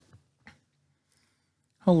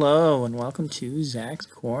Hello and welcome to Zach's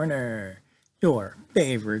Corner, your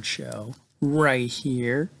favorite show right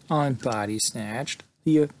here on Body Snatched,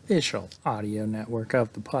 the official audio network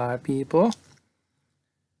of the Pod People.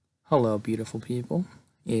 Hello, beautiful people.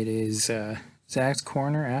 It is Zach's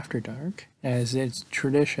Corner After Dark, as it's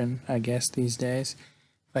tradition, I guess, these days.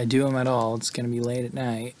 If I do them at all, it's going to be late at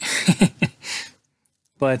night.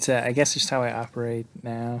 But I guess it's just how I operate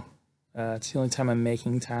now. It's the only time I'm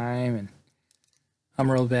making time, and I'm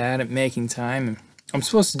real bad at making time, and I'm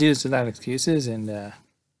supposed to do this without excuses, and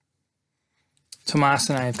Tomas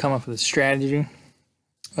and I have come up with a strategy.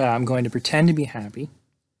 I'm going to pretend to be happy,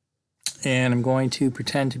 and I'm going to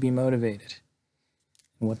pretend to be motivated.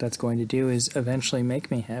 And what that's going to do is eventually make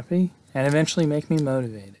me happy, and eventually make me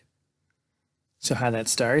motivated. So how that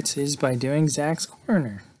starts is by doing Zach's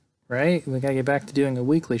Corner, right? We gotta get back to doing a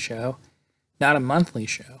weekly show, not a monthly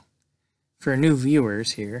show. For new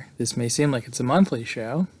viewers here, this may seem like it's a monthly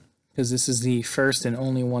show, because this is the first and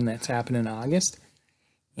only one that's happened in August.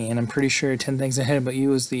 And I'm pretty sure 10 Things Ahead About You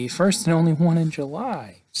was the first and only one in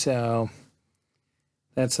July. So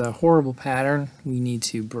that's a horrible pattern we need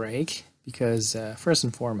to break, because first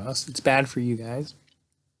and foremost, it's bad for you guys.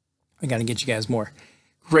 I gotta get you guys more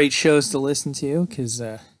great shows to listen to, because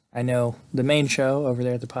I know the main show over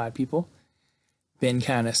there at the Pod People been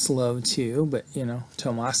kind of slow too, but you know,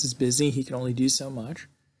 Tomas is busy, he can only do so much.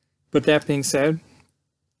 But that being said,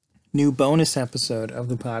 new bonus episode of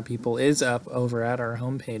the Pod People is up over at our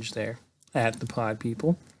homepage there at the Pod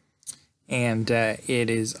People, and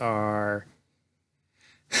it is our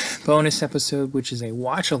bonus episode, which is a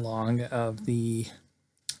watch along of the,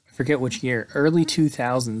 I forget which year, early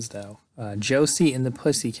 2000s though, Josie and the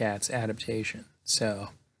Pussycats adaptation. So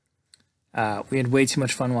we had way too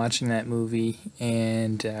much fun watching that movie,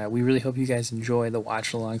 and we really hope you guys enjoy the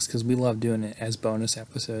watch-alongs, because we love doing it as bonus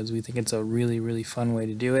episodes. We think it's a really, really fun way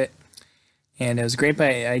to do it, and it was a great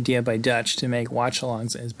idea by Dutch to make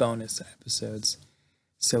watch-alongs as bonus episodes,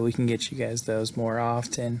 so we can get you guys those more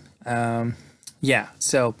often. Yeah,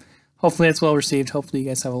 so hopefully that's well received. Hopefully you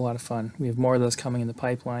guys have a lot of fun. We have more of those coming in the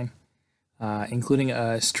pipeline, including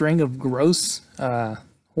a string of gross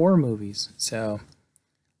horror movies, so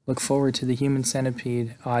look forward to the Human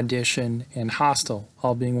Centipede, Audition, and Hostel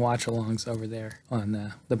all being watch-alongs over there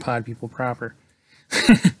on the Pod People proper.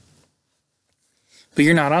 But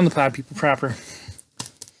you're not on the Pod People proper.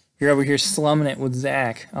 You're over here slumming it with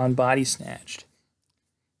Zach on Body Snatched.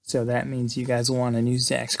 So that means you guys want a new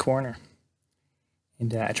Zach's Corner.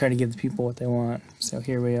 And I try to give the people what they want. So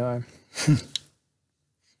here we are.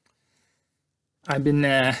 I've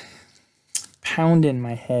been pounding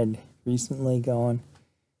my head recently going,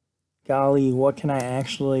 golly, what can I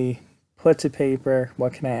actually put to paper?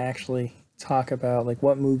 What can I actually talk about? Like,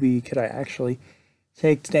 what movie could I actually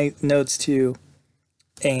take notes to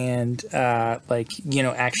and,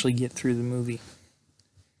 actually get through the movie?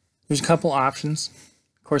 There's a couple options.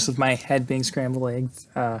 Of course, with my head being scrambled eggs,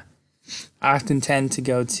 I often tend to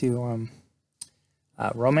go to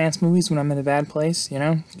romance movies when I'm in a bad place, you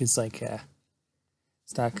know? It's like,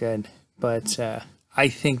 it's not good. But I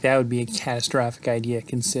think that would be a catastrophic idea,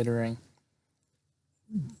 considering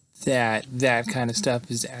that kind of stuff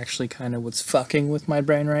is actually kind of what's fucking with my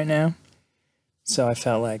brain right now. So I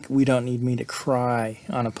felt like we don't need me to cry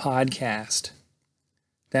on a podcast.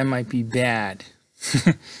 That might be bad.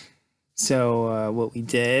 So what we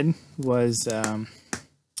did was,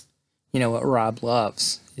 what Rob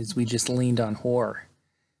loves, is we just leaned on horror.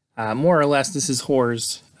 More or less, this is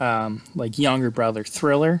horror's younger brother,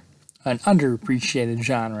 thriller. An underappreciated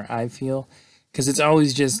genre, I feel, because it's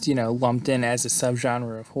always just, lumped in as a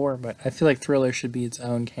subgenre of horror, but I feel like thriller should be its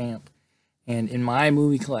own camp. And in my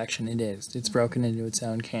movie collection, it is. It's broken into its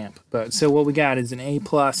own camp. But so what we got is an A+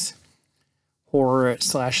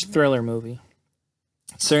 horror/thriller movie.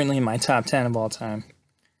 Certainly in my top 10 of all time.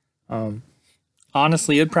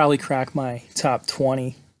 Honestly, it'd probably crack my top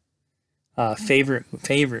 20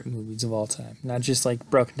 favorite movies of all time. Not just like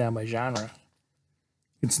broken down by genre.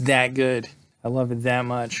 It's that good. I love it that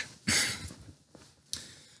much.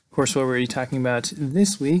 Of course, what we're talking about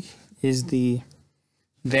this week is the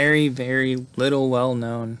very, very little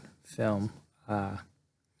well-known film.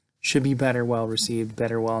 Should be better well received,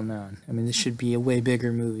 better well known. I mean, this should be a way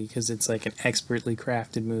bigger movie, because it's like an expertly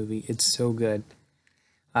crafted movie. It's so good.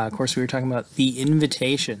 Of course, we were talking about The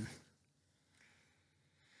Invitation.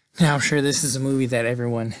 Now, I'm sure this is a movie that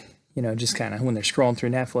everyone, just kind of, when they're scrolling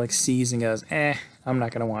through Netflix, sees and goes, I'm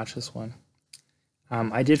not going to watch this one.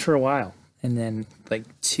 I did for a while, and then like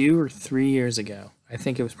 2 or 3 years ago, I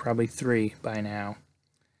think it was probably 3 by now,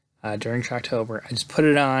 during Shocktober, I just put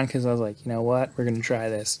it on because I was like, you know what, we're going to try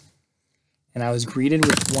this. and I was greeted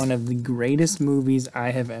with one of the greatest movies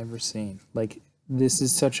I have ever seen. Like, this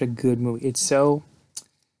is such a good movie. It's so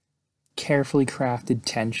carefully crafted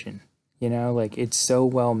tension, you know, like it's so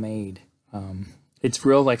well made. It's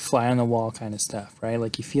real like fly on the wall kind of stuff, right?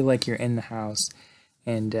 Like you feel like you're in the house,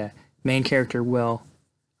 and main character Will,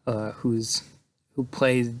 who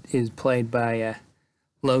plays is played by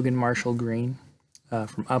Logan Marshall Green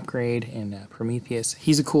from Upgrade and Prometheus.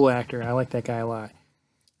 He's a cool actor. I like that guy a lot.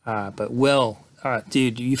 But Will,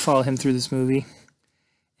 dude, you follow him through this movie,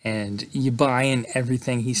 and you buy in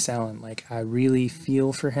everything he's selling. Like, I really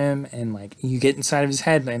feel for him, and like you get inside of his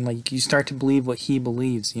head, and like you start to believe what he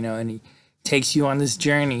believes, you know. And he takes you on this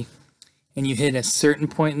journey, and you hit a certain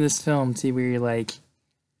point in this film, see, where you're like,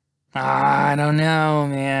 I don't know,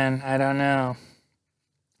 man, I don't know.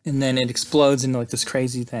 And then it explodes into like this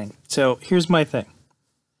crazy thing. So here's my thing.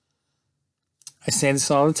 I say this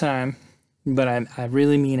all the time, but I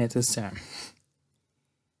really mean it this time.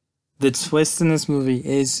 The twist in this movie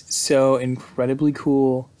is so incredibly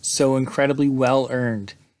cool, so incredibly well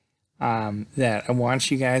earned, that I want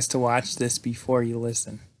you guys to watch this before you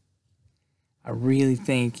listen. I really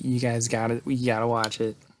think you guys gotta watch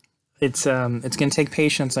it. It's gonna take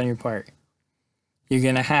patience on your part. You're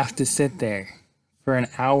gonna have to sit there for an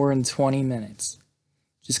hour and 20 minutes,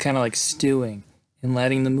 just kind of like stewing and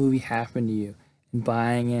letting the movie happen to you and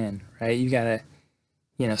buying in, right? You gotta,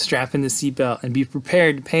 you know, strap in the seatbelt and be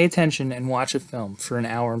prepared to pay attention and watch a film for an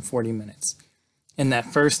hour and 40 minutes. In that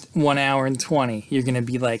first 1 hour and 20, you're going to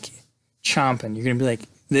be like chomping. You're going to be like,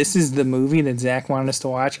 this is the movie that Zach wanted us to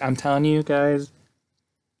watch. I'm telling you guys,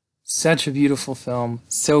 such a beautiful film.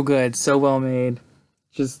 So good, so well made,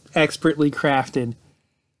 just expertly crafted.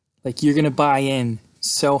 Like, you're going to buy in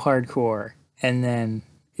so hardcore. And then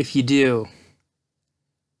if you do,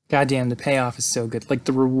 goddamn, the payoff is so good. Like,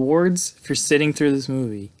 the rewards for sitting through this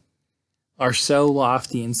movie are so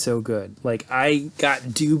lofty and so good. Like, I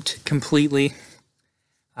got duped completely.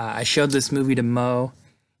 I showed this movie to Mo,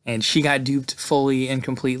 and she got duped fully and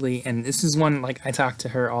completely. And this is one, like, I talk to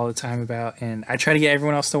her all the time about, and I try to get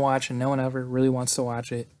everyone else to watch, and no one ever really wants to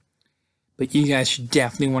watch it. But you guys should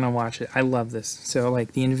definitely want to watch it. I love this. So,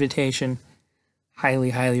 like, The Invitation, highly,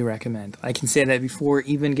 highly recommend. I can say that before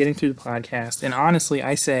even getting through the podcast. And honestly,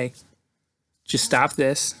 I say, just stop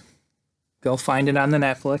this. Go find it on the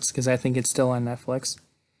Netflix, because I think it's still on Netflix.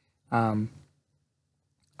 I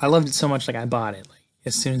loved it so much, like, I bought it like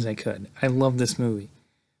as soon as I could. I love this movie.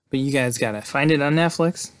 But you guys gotta find it on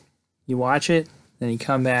Netflix. You watch it, then you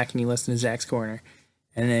come back and you listen to Zach's Corner.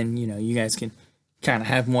 And then, you know, you guys can kind of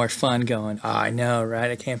have more fun going, oh, I know, right?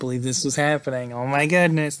 I can't believe this was happening. Oh my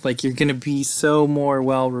goodness. Like, you're going to be so more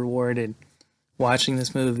well rewarded watching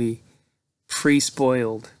this movie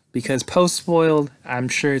pre-spoiled. Because post-spoiled, I'm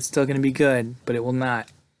sure it's still going to be good, but it will not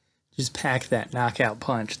just pack that knockout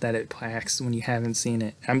punch that it packs when you haven't seen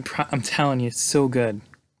it. I'm telling you, it's so good.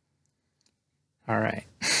 All right.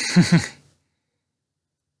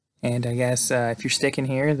 And I guess if you're sticking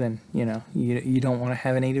here, then, you know, you don't want to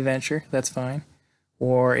have any adventure. That's fine.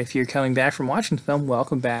 Or if you're coming back from watching the film,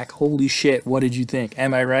 welcome back. Holy shit, what did you think?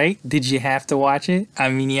 Am I right? Did you have to watch it? I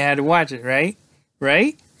mean, you had to watch it, right?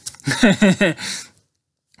 Right?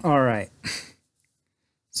 All right.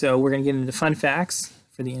 So we're going to get into fun facts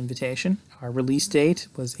for The Invitation. Our release date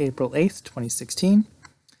was April 8th, 2016.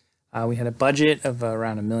 We had a budget of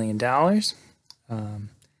around $1 million.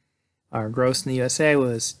 Our gross in the USA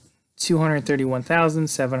was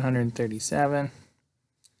 $231,737.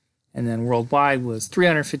 And then worldwide was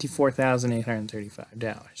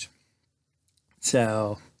 $354,835.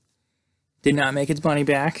 So, did not make its money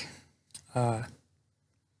back.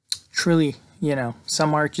 Truly, you know,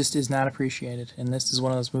 some art just is not appreciated, and this is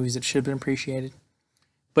one of those movies that should have been appreciated.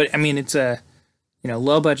 But I mean, it's a, you know,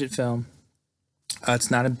 low budget film. It's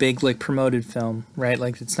not a big like promoted film, right?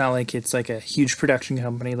 Like, it's not like it's like a huge production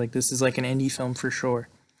company. Like, this is like an indie film for sure.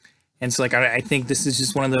 And so, like, I think this is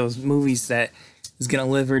just one of those movies that is going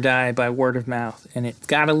to live or die by word of mouth. And it's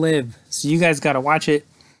got to live. So you guys got to watch it.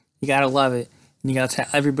 You got to love it. And you got to tell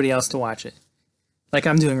everybody else to watch it. Like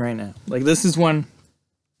I'm doing right now. Like, this is one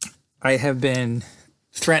I have been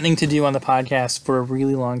threatening to do on the podcast for a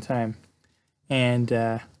really long time. And,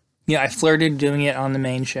 yeah, I flirted doing it on the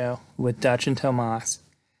main show with Dutch and Tomas.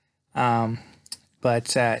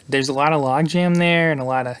 But there's a lot of logjam there and a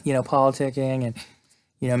lot of, you know, politicking and,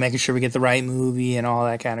 you know, making sure we get the right movie and all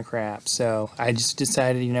that kind of crap. So I just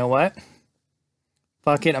decided, you know what?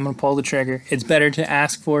 Fuck it, I'm going to pull the trigger. It's better to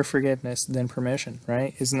ask for forgiveness than permission,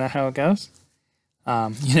 right? Isn't that how it goes?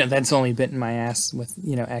 You know, that's only bitten my ass with,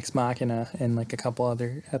 you know, Ex Machina and like a couple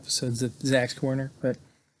other episodes of Zach's Corner. But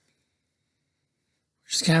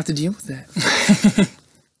just gonna have to deal with that.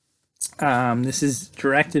 This is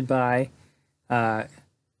directed by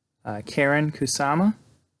Karen Kusama,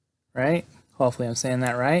 right? Hopefully I'm saying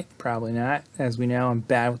that right. Probably not. As we know, I'm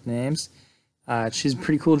bad with names. She's a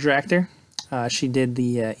pretty cool director. She did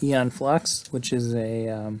the Aeon Flux, which is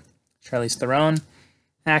a Charlize Theron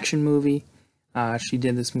action movie. She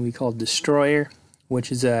did this movie called Destroyer,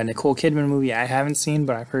 which is a Nicole Kidman movie I haven't seen,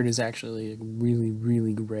 but I've heard is actually really,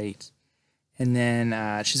 really great. And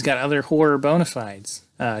then she's got other horror bona fides.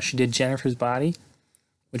 She did Jennifer's Body,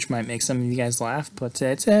 which might make some of you guys laugh, but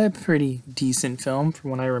it's a pretty decent film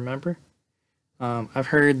from what I remember. I've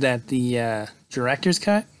heard that the director's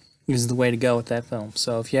cut is the way to go with that film.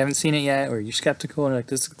 So if you haven't seen it yet, or you're skeptical and like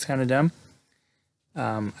this looks kind of dumb,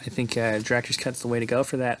 I think director's cut's the way to go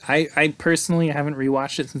for that. I personally haven't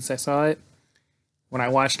rewatched it since I saw it. When I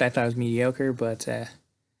watched it, I thought it was mediocre, but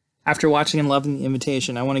after watching and loving The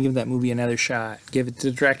Invitation, I want to give that movie another shot. Give it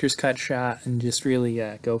the director's cut shot and just really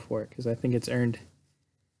go for it, because I think it's earned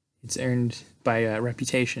by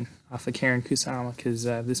reputation off of Karen Kusama, because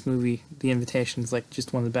this movie, The Invitation, is like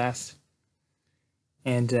just one of the best.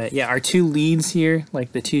 And yeah, our two leads here,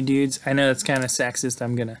 like the two dudes, I know it's kind of sexist,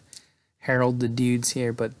 I'm going to herald the dudes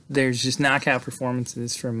here, but there's just knockout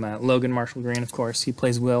performances from Logan Marshall Green, of course. He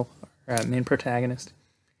plays Will, our main protagonist.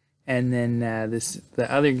 And then the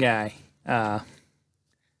other guy, I'm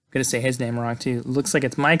going to say his name wrong too. Looks like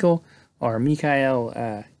it's Michael or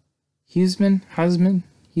Mikael Huseman,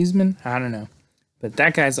 I don't know. But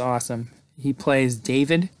that guy's awesome. He plays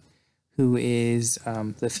David, who is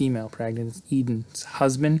the female protagonist, Eden's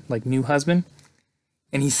husband, like new husband.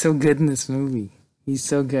 And he's so good in this movie. He's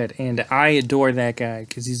so good. And I adore that guy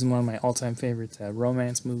because he's one of my all-time favorites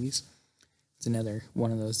romance movies. It's another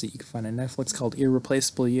one of those that you can find on Netflix called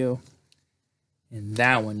Irreplaceable You. And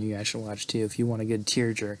that one you guys should watch too if you want a good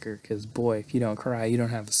tearjerker. Because boy, if you don't cry, you don't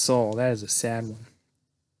have a soul. That is a sad one.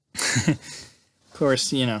 Of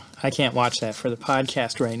course, you know, I can't watch that for the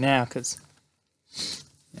podcast right now because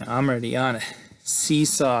I'm already on a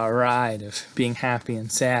seesaw ride of being happy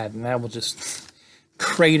and sad. And that will just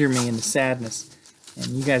crater me into sadness. And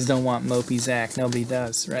you guys don't want mopey Zach. Nobody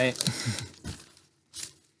does, right?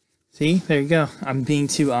 See, there you go. I'm being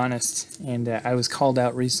too honest, and I was called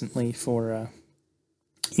out recently for,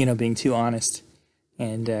 being too honest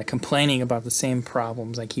and complaining about the same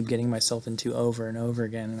problems I keep getting myself into over and over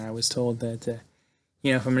again. And I was told that,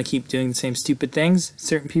 if I'm going to keep doing the same stupid things,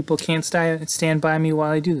 certain people can't stand by me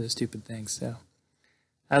while I do those stupid things. So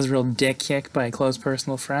that was a real dick kick by a close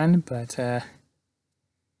personal friend, but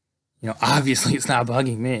obviously it's not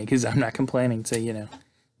bugging me because I'm not complaining to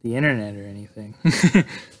the internet or anything.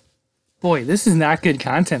 Boy, this is not good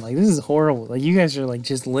content. Like, this is horrible. Like, you guys are, like,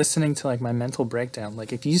 just listening to, like, my mental breakdown.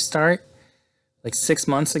 Like, if you start, like, 6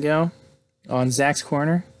 months ago on Zach's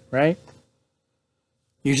Corner, right?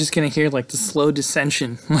 You're just going to hear, like, the slow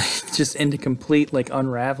dissension, like, just into complete, like,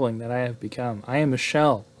 unraveling that I have become. I am a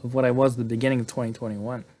shell of what I was at the beginning of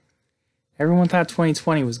 2021. Everyone thought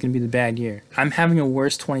 2020 was going to be the bad year. I'm having a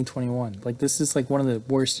worse 2021. Like, this is, like, one of the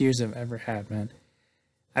worst years I've ever had, man.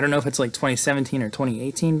 I don't know if it's like 2017 or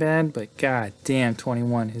 2018 bad, but god damn,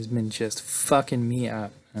 21 has been just fucking me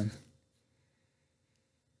up, man.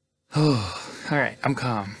 Oh, alright, I'm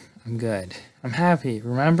calm. I'm good. I'm happy.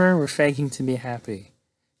 Remember, we're faking to be happy.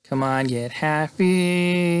 Come on, get happy.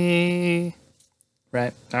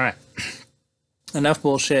 Right? Alright. Enough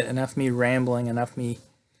bullshit, enough me rambling, enough me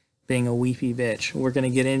being a weepy bitch. We're gonna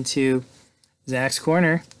get into Zach's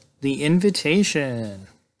Corner, The Invitation.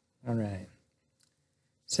 Alright.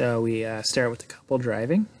 So we start with the couple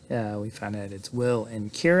driving. We find out it's Will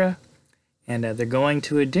and Kira, and they're going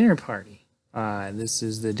to a dinner party. This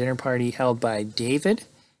is the dinner party held by David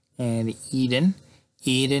and Eden.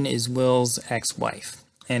 Eden is Will's ex-wife,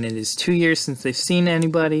 and it is 2 years since they've seen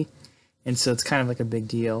anybody, and so it's kind of like a big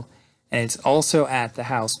deal. And it's also at the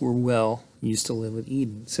house where Will used to live with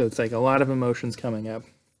Eden, so it's like a lot of emotions coming up.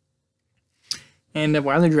 And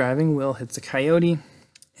while they're driving, Will hits a coyote.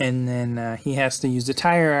 And then he has to use the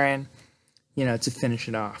tire iron, to finish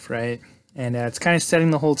it off, right? And it's kind of setting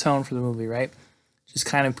the whole tone for the movie, right? Just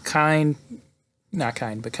kind of not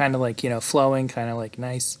kind, but kind of like, flowing, kind of like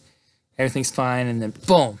nice. Everything's fine, and then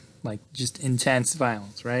boom, like just intense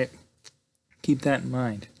violence, right? Keep that in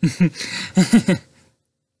mind.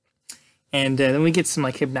 And then we get some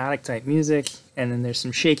like hypnotic type music, and then there's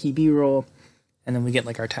some shaky B-roll. And then we get,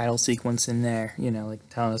 like, our title sequence in there, like,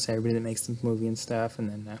 telling us everybody that makes the movie and stuff. And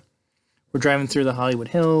then we're driving through the Hollywood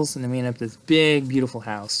Hills, and then we end up at this big, beautiful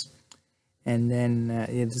house. And then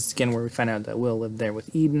this is, again, where we find out that Will lived there with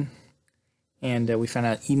Eden. And we found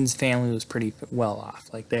out Eden's family was pretty well off.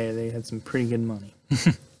 Like they had some pretty good money.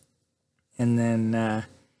 And then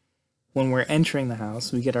when we're entering the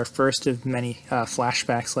house, we get our first of many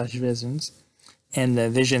flashbacks/visions. And the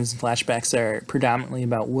visions and flashbacks are predominantly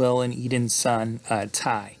about Will and Eden's son,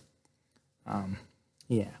 Ty.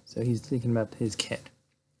 Yeah, so he's thinking about his kid.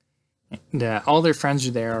 And all their friends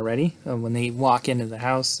are there already. When they walk into the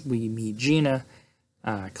house, we meet Gina,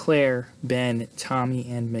 Claire, Ben, Tommy,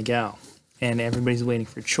 and Miguel. And everybody's waiting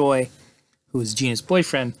for Choi, who is Gina's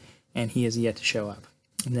boyfriend, and he has yet to show up.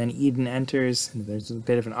 And then Eden enters, and there's a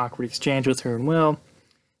bit of an awkward exchange with her and Will.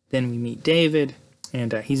 Then we meet David,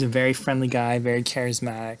 and he's a very friendly guy, very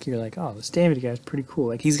charismatic. You're like, oh, this David guy's pretty cool.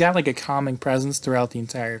 Like, he's got, like, a calming presence throughout the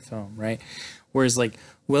entire film, right? Whereas, like,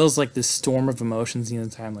 Will's, like, this storm of emotions the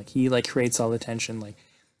entire time. Like, he, like, creates all the tension. Like,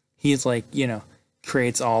 he's, like, you know,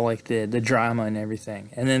 creates all, like, the drama and everything.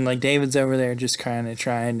 And then, like, David's over there just kind of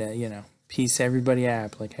trying to, you know, piece everybody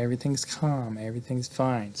up. Like, everything's calm, everything's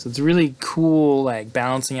fine. So it's a really cool, like,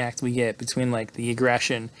 balancing act we get between, like, the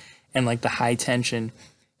aggression and, like, the high tension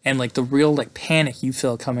and, like, the real, like, panic you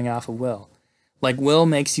feel coming off of Will. Like, Will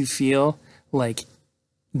makes you feel like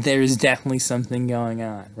there's definitely something going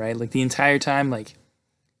on, right? Like, the entire time, like,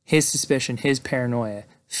 his suspicion, his paranoia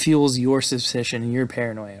fuels your suspicion and your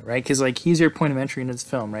paranoia, right? Because, like, he's your point of entry into this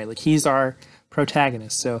film, right? Like, he's our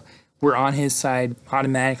protagonist, so we're on his side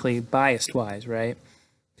automatically biased-wise, right?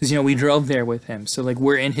 Because, you know, we drove there with him, so, like,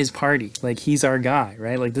 we're in his party. Like, he's our guy,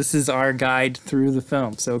 right? Like, this is our guide through the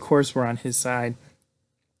film, so, of course, we're on his side.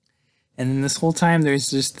 And then this whole time, there's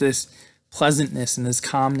just this pleasantness and this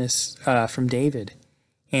calmness from David.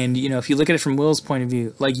 And, you know, if you look at it from Will's point of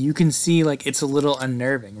view, like, you can see, like, it's a little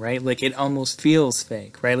unnerving, right? Like, it almost feels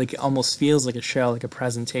fake, right? Like, it almost feels like a show, like a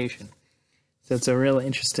presentation. So it's a real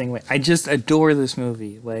interesting way. I just adore this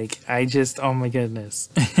movie. Like, oh my goodness.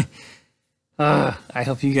 I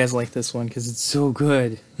hope you guys like this one because it's so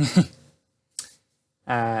good.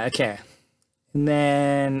 Okay. And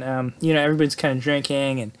then, you know, everybody's kind of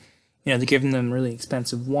drinking and, you know, they're giving them really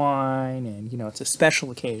expensive wine and, you know, it's a special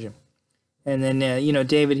occasion. And then, you know,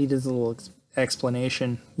 David, he does a little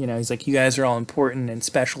explanation. You know, he's like, you guys are all important and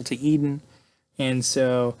special to Eden. And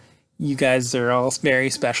so you guys are all very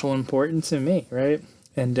special and important to me, right?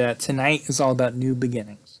 And tonight is all about new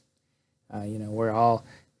beginnings. You know, we're all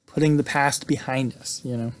putting the past behind us,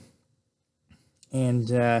 you know. And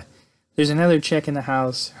there's another chick in the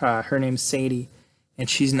house. Her name's Sadie. And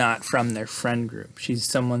she's not from their friend group. She's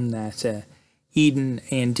someone that Eden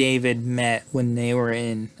and David met when they were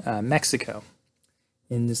in Mexico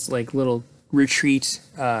in this like little retreat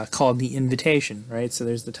called The Invitation, right? So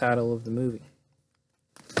there's the title of the movie.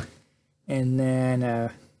 And then,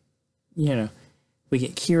 you know, we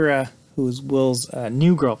get Kira, who's Will's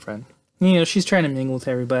new girlfriend. You know, she's trying to mingle with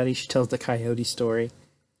everybody. She tells the coyote story.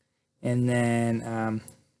 And then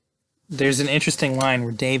there's an interesting line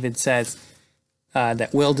where David says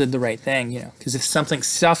that Will did the right thing, you know, because if something's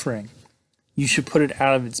suffering, you should put it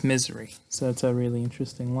out of its misery. So that's a really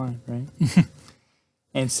interesting line, right?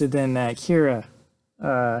 And so then Kira,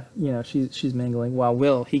 you know, she's mingling while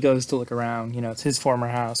Will, he goes to look around. You know, it's his former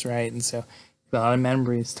house, right? And so a lot of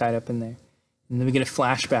memories tied up in there. And then we get a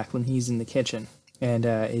flashback when he's in the kitchen, and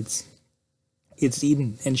it's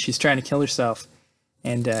Eden, and she's trying to kill herself,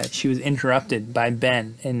 and she was interrupted by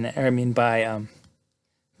Ben,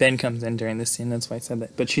 Ben comes in during this scene. That's why I said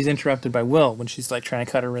that. But she's interrupted by Will when she's like trying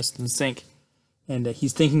to cut her wrist in the sink. And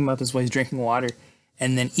he's thinking about this while he's drinking water.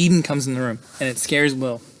 And then Eden comes in the room, and it scares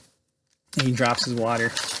Will. And he drops his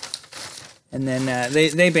water. And then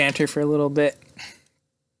they banter for a little bit.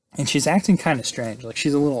 And she's acting kind of strange. Like,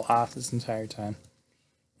 she's a little off this entire time.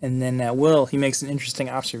 And then Will, he makes an interesting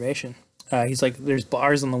observation. He's like, there's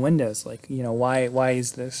bars on the windows. Like, you know, why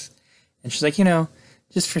is this? And she's like, you know,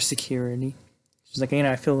 just for security. She's like, you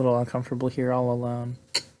know, I feel a little uncomfortable here all alone.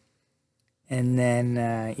 And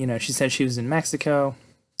then, you know, she said she was in Mexico.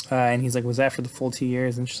 And he's like, was that for the full 2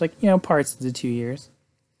 years? And she's like, you know, parts of the 2 years.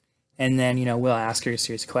 And then, you know, we'll ask her a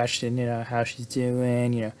serious question, you know, how she's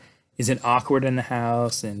doing, you know, is it awkward in the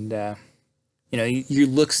house? And, you know, you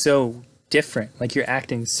look so different, like you're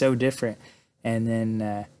acting so different. And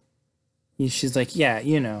then she's like, yeah,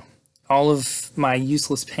 you know, all of my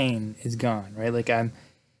useless pain is gone, right? Like I'm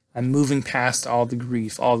moving past all the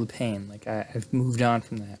grief, all the pain. Like I've moved on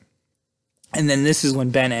from that. And then this is when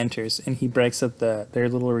Ben enters and he breaks up their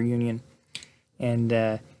little reunion.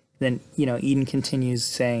 And then, you know, Eden continues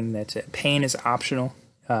saying that pain is optional,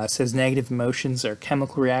 says negative emotions are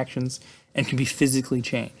chemical reactions and can be physically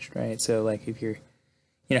changed, right? So, like, if you're,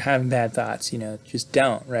 you know, having bad thoughts, you know, just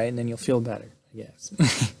don't, right? And then you'll feel better, I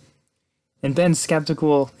guess. And Ben's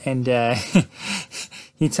skeptical, and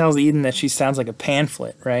he tells Eden that she sounds like a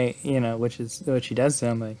pamphlet, right? Which is what she does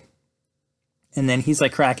sound like. And then he's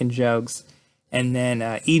like cracking jokes, and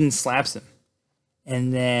then Eden slaps him.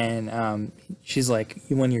 And then she's like,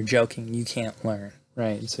 when you're joking, you can't learn,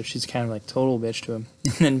 right? And so she's kind of like total bitch to him.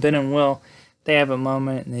 And then Ben and Will, they have a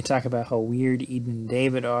moment, and they talk about how weird Eden and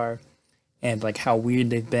David are, and like how weird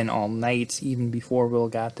they've been all night, even before Will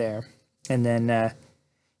got there. And then,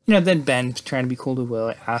 then Ben, trying to be cool to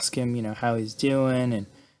Will, ask him, how he's doing, and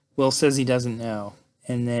Will says he doesn't know.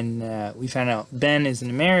 And then we find out Ben is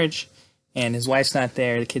in a marriage, and his wife's not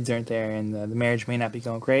there, the kids aren't there, and the marriage may not be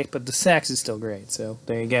going great, but the sex is still great. So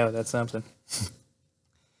there you go, that's something.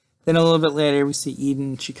 Then a little bit later, we see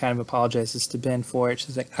Eden. She kind of apologizes to Ben for it.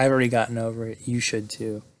 She's like, I've already gotten over it. You should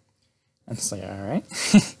too. And it's like, all right.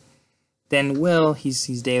 Then Will, he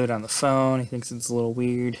sees David on the phone. He thinks it's a little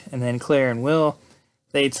weird. And then Claire and Will,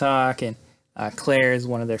 they talk. And Claire is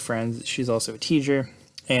one of their friends. She's also a teacher.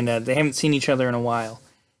 And they haven't seen each other in a while.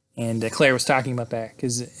 And Claire was talking about that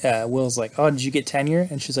because Will's like, oh, did you get tenure?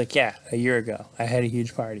 And she's like, yeah, a year ago. I had a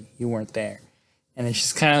huge party. You weren't there. And it's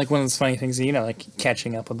just kind of like one of those funny things, like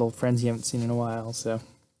catching up with old friends you haven't seen in a while. So,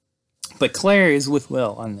 but Claire is with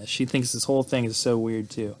Will on this. She thinks this whole thing is so weird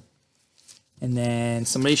too. And then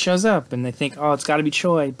somebody shows up and they think, oh, it's got to be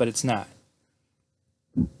Choi, but it's not.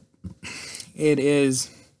 It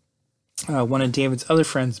is one of David's other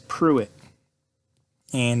friends, Pruitt.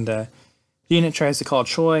 And Gina tries to call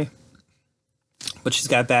Choi, but she's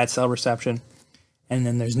got bad cell reception. And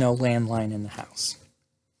then there's no landline in the house.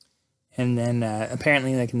 And then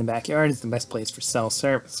apparently, like in the backyard, is the best place for cell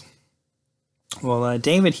service. Well,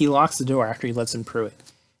 David, he locks the door after he lets in Pruitt.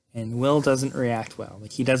 And Will doesn't react well.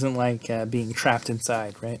 Like, he doesn't like being trapped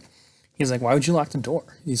inside, right? He's like, why would you lock the door?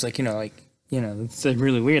 He's like, it's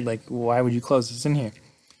really weird. Like, why would you close us in here?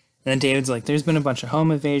 And then David's like, there's been a bunch of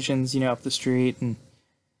home invasions, up the street. And,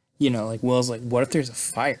 like, Will's like, what if there's a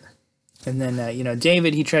fire? And then,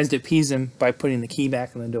 David, he tries to appease him by putting the key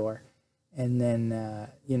back in the door. And then,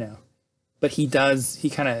 but he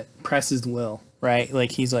kind of presses Will, right?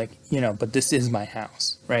 Like, he's like, but this is my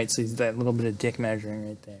house, right? So he's that little bit of dick measuring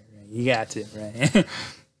right there, right? You got to, right?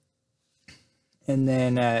 And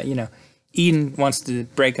then, Eden wants to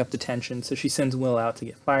break up the tension, so she sends Will out to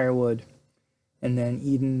get firewood. And then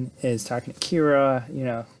Eden is talking to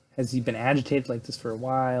Kira, has he been agitated like this for a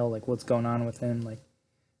while? Like, what's going on with him? Like,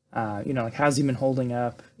 like, how's he been holding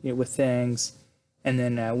up with things? And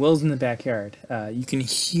then Will's in the backyard. You can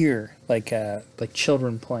hear like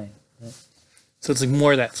children playing. Right? So it's like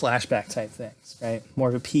more of that flashback type things, right? More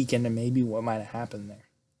of a peek into maybe what might have happened there.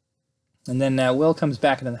 And then Will comes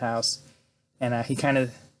back into the house, and he kind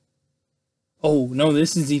of. Oh no,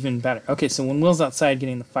 this is even better. Okay, so when Will's outside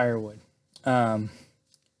getting the firewood,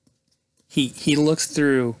 he looks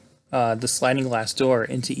through the sliding glass door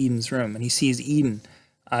into Eden's room, and he sees Eden.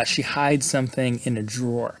 She hides something in a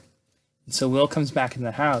drawer. So Will comes back in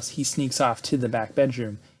the house. He sneaks off to the back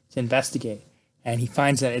bedroom to investigate. And he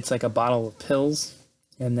finds that it's like a bottle of pills.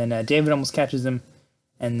 And then David almost catches him.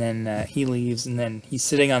 And then he leaves. And then he's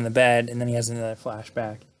sitting on the bed. And then he has another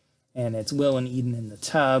flashback. And it's Will and Eden in the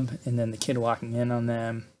tub. And then the kid walking in on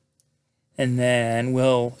them. And then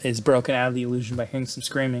Will is broken out of the illusion by hearing some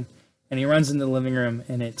screaming. And he runs into the living room.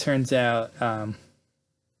 And it turns out that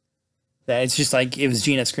it's just like it was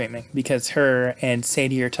Gina screaming. Because her and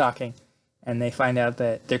Sadie are talking. And they find out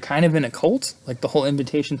that they're kind of in a cult. Like, the whole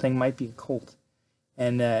invitation thing might be a cult.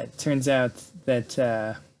 And it turns out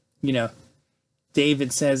that,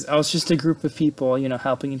 David says, oh, it's just a group of people,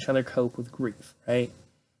 helping each other cope with grief, right?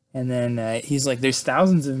 And then he's like, there's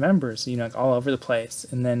thousands of members, all over the place.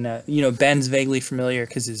 And then, Ben's vaguely familiar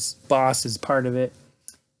because his boss is part of it.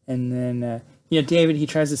 And then, David, he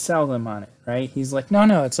tries to sell them on it, right? He's like,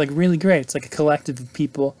 no, it's, like, really great. It's like a collective of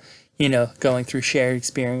people, going through shared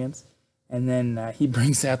experience. And then he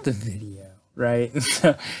brings out the video, right?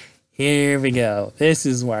 So here we go. This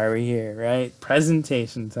is why we're here, right?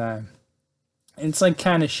 Presentation time. It's like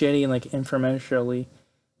kind of shitty and like infomercially,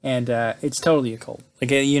 and it's totally a cult.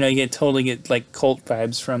 Like, you totally get like cult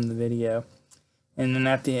vibes from the video. And then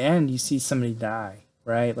at the end, you see somebody die,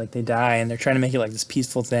 right? Like, they die, and they're trying to make it like this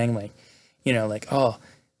peaceful thing, like, oh,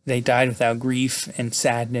 they died without grief and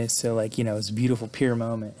sadness, so, like, it's a beautiful, pure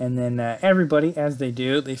moment. And then everybody, as they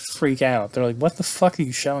do, they freak out. They're like, what the fuck are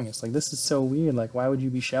you showing us? Like, this is so weird. Like, why would you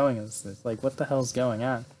be showing us this? Like, what the hell's going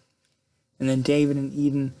on? And then David and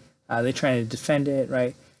Eden, they try to defend it,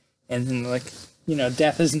 right? And then, like,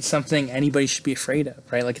 death isn't something anybody should be afraid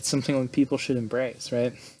of, right? Like, it's something like people should embrace,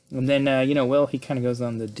 right? And then, Will, he kind of goes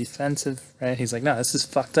on the defensive, right? He's like, no, this is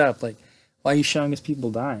fucked up. Like, why are you showing us people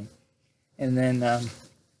dying? And then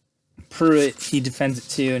Pruitt, he defends it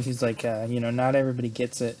too, and he's like, not everybody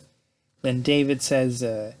gets it. Then David says,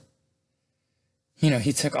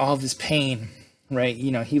 he took all of his pain, right?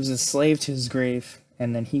 He was a slave to his grave,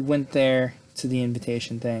 and then he went there to the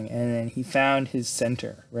invitation thing, and then he found his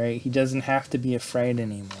center, right? He doesn't have to be afraid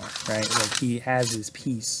anymore, right? Like, he has his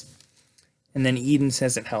peace. And then Eden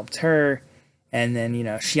says it helped her, and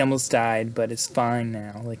then, she almost died, but it's fine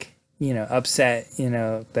now. Like, upset,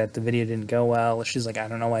 that the video didn't go well. She's like, I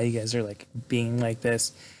don't know why you guys are, like, being like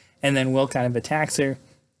this. And then Will kind of attacks her.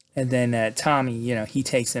 And then Tommy, he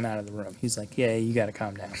takes him out of the room. He's like, yeah, you got to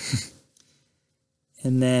calm down.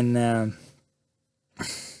 And then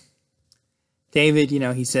David,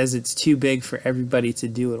 he says it's too big for everybody to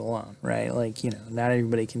do it alone, right? Like, not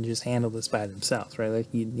everybody can just handle this by themselves, right?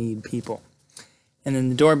 Like, you need people. And then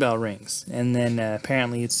the doorbell rings. And then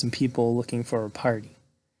apparently it's some people looking for a party.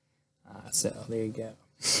 So there you go.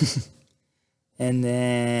 And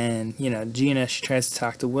then, Gina, she tries to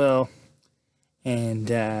talk to Will. And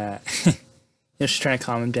she's trying to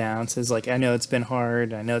calm him down. Says, like, I know it's been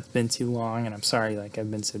hard. I know it's been too long. And I'm sorry, like, I've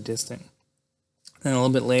been so distant. Then a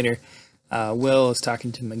little bit later, Will is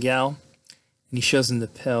talking to Miguel. And he shows him the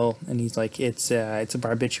pill. And he's like, it's a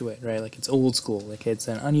barbiturate, right? Like, it's old school. Like, it's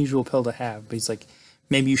an unusual pill to have. But he's like,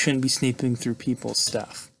 maybe you shouldn't be snooping through people's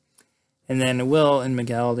stuff. And then Will and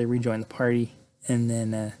Miguel, they rejoin the party. And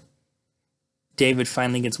then David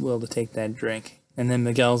finally gets Will to take that drink. And then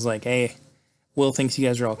Miguel's like, hey, Will thinks you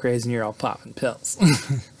guys are all crazy and you're all popping pills.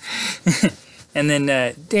 And then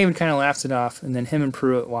David kind of laughs it off. And then him and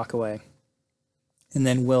Pruitt walk away. And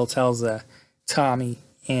then Will tells Tommy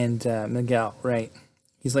and Miguel, right?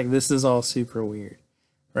 He's like, this is all super weird,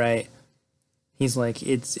 right? He's like,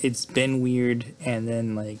 it's been weird, and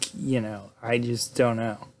then, like, I just don't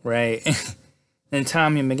know, right? And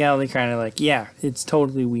Tommy and Miguel, they kind of like, yeah, it's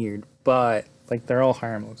totally weird, but, like, they're all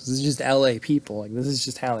harmless. This is just LA people. Like, this is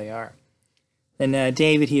just how they are. And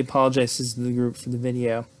David, he apologizes to the group for the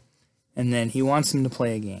video, and then he wants them to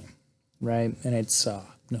play a game, right? And it's Saw.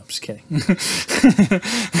 No, I'm just kidding.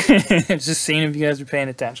 Just seeing if you guys are paying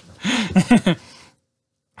attention.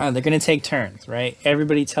 They're going to take turns, right?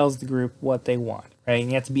 Everybody tells the group what they want, right? And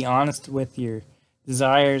you have to be honest with your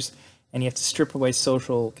desires, and you have to strip away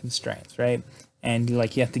social constraints, right? And,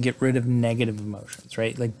 like, you have to get rid of negative emotions,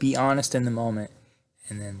 right? Like, be honest in the moment,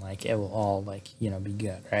 and then, like, it will all, like, be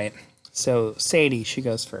good, right? So Sadie, she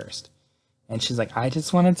goes first. And she's like, I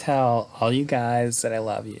just want to tell all you guys that I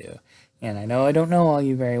love you. And I know I don't know all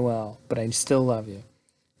you very well, but I still love you.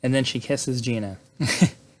 And then she kisses Gina.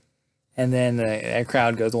 And then the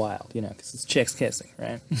crowd goes wild, because it's chicks kissing,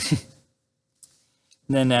 right?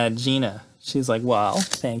 And then Gina, she's like, well,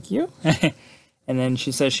 thank you. And then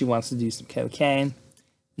she says she wants to do some cocaine.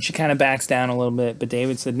 And she kind of backs down a little bit, but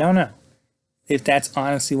David said, no. If that's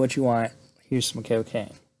honestly what you want, here's some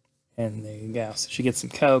cocaine. And there you go. So she gets some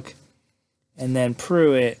coke. And then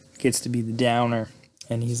Pruitt gets to be the downer.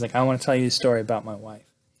 And he's like, I want to tell you a story about my wife.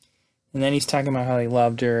 And then he's talking about how he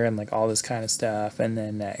loved her and, like, all this kind of stuff. And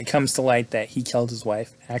then it comes to light that he killed his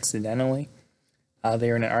wife accidentally. They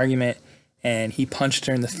were in an argument, and he punched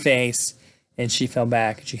her in the face, and she fell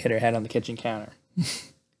back, and she hit her head on the kitchen counter.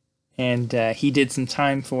 And he did some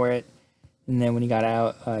time for it. And then when he got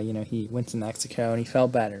out, he went to Mexico, and he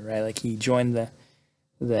felt better, right? Like, he joined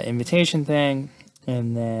the invitation thing,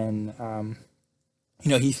 and then,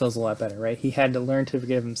 he feels a lot better, right? He had to learn to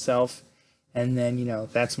forgive himself. And then,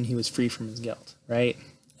 that's when he was free from his guilt, right?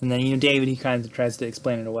 And then, David, he kind of tries to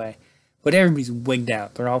explain it away. But everybody's wigged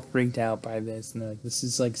out. They're all freaked out by this. And they're like, this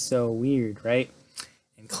is, like, so weird, right?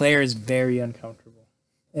 And Claire is very uncomfortable.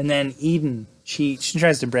 And then Eden, she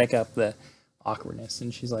tries to break up the awkwardness.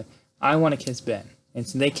 And she's like, I want to kiss Ben. And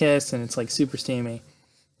so they kiss, and it's, like, super steamy.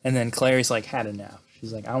 And then Claire's, like, had enough.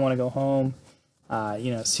 She's like, I want to go home.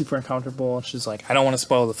 Super uncomfortable. She's like, I don't want to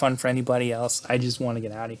spoil the fun for anybody else. I just want to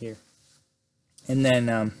get out of here. And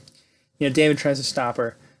then, David tries to stop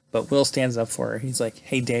her, but Will stands up for her. He's like,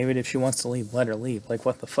 hey, David, if she wants to leave, let her leave. Like,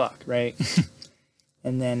 what the fuck, right?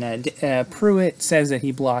 And then Pruitt says that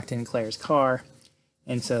he blocked in Claire's car,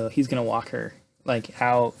 and so he's going to walk her, like,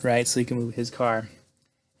 out, right, so he can move his car.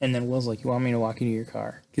 And then Will's like, you want me to walk you to your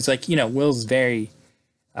car? Because, like, Will's very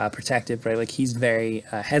protective, right? Like, he's very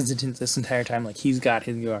hesitant this entire time. Like, he's got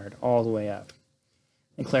his guard all the way up.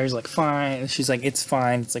 And Claire's like, fine. And she's like, it's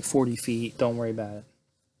fine. It's like 40 feet. Don't worry about it.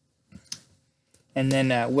 And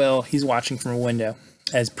then Will, he's watching from a window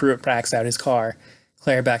as Pruitt backs out his car.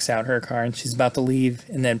 Claire backs out her car, and she's about to leave.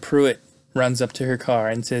 And then Pruitt runs up to her car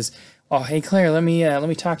and says, oh, hey, Claire, let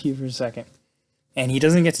me talk to you for a second. And he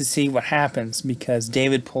doesn't get to see what happens because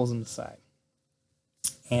David pulls him aside.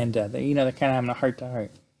 and they're kind of having a heart to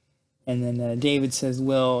heart. And then David says,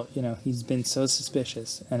 Will, he's been so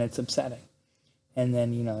suspicious, and it's upsetting. And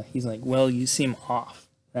then he's like, Will, you seem off,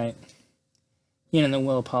 right? And then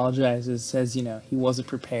Will apologizes, says, he wasn't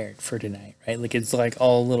prepared for tonight, right? Like, it's like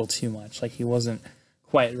all a little too much. Like, he wasn't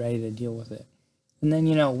quite ready to deal with it. And then,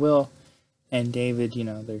 Will and David,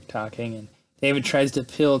 they're talking, and David tries to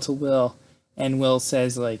appeal to Will, and Will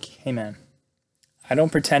says, like, hey, man, I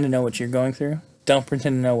don't pretend to know what you're going through. Don't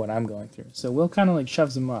pretend to know what I'm going through. So Will kind of, like,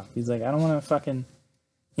 shoves him off. He's like, I don't want to fucking,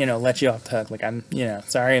 let you off the hook. Like, I'm,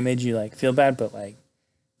 sorry I made you, like, feel bad, but, like,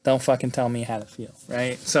 don't fucking tell me how to feel,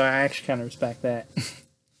 right? So I actually kind of respect that.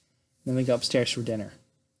 Then we go upstairs for dinner.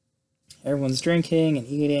 Everyone's drinking and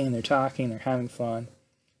eating, and they're talking, they're having fun.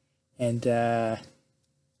 And,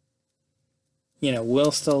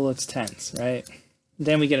 Will still looks tense, right?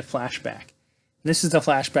 Then we get a flashback. This is the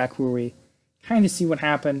flashback where we kind of see what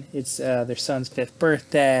happened. It's their son's 5th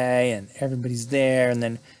birthday, and everybody's there, and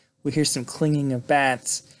then we hear some clinging of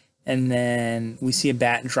bats, and then we see a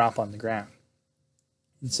bat drop on the ground.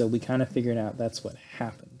 And so we kind of figured out that's what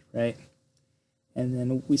happened, right? And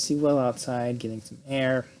then we see Will outside getting some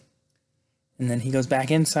air. And then he goes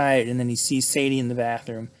back inside, and then he sees Sadie in the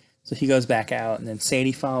bathroom. So he goes back out, and then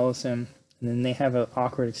Sadie follows him. And then they have an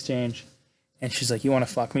awkward exchange. And she's like, you want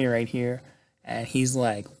to fuck me right here? And he's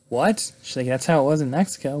like, what? She's like, that's how it was in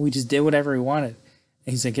Mexico. We just did whatever we wanted.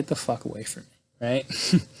 And he's like, get the fuck away from me, right?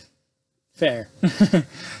 Fair.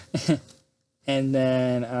 And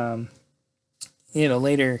then,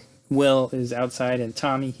 later, Will is outside, and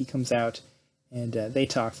Tommy, he comes out, and they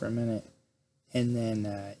talk for a minute. And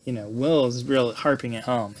then, Will is really harping at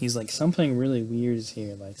home. He's like, something really weird is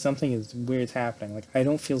here. Like, something is weird's happening. Like, I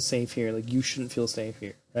don't feel safe here. Like, you shouldn't feel safe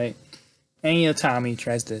here, right? And, Tommy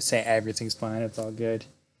tries to say everything's fine. It's all good.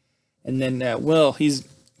 And then Will, he's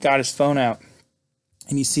got his phone out,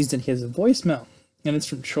 and he sees that he has a voicemail, and it's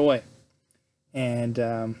from Troy. And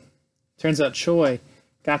turns out Troy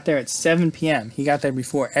got there at 7 p.m. He got there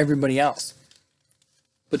before everybody else.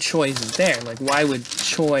 But Choi isn't there. Like, why would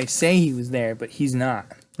Choi say he was there, but he's not,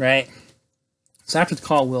 right? So after the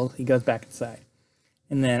call, he goes back inside.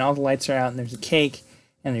 And then all the lights are out, and there's a cake,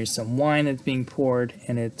 and there's some wine that's being poured,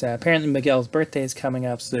 and apparently Miguel's birthday is coming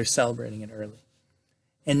up, so they're celebrating it early.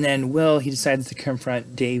 And then he decides to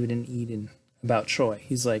confront David and Eden about Troy.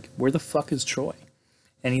 He's like, where the fuck is Troy?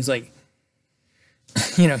 And he's like,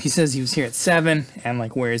 he says he was here at 7, and,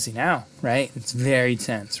 like, where is he now, right? It's very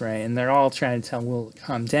tense, right? And they're all trying to tell Will to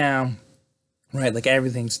calm down, right? Like,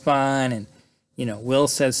 everything's fine, and, Will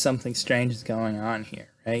says something strange is going on here,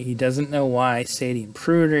 right? He doesn't know why Sadie and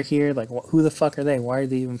Prude are here. Like, who the fuck are they? Why are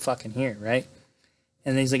they even fucking here, right?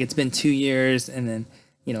 And then he's like, it's been 2 years, and then,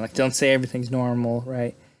 don't say everything's normal,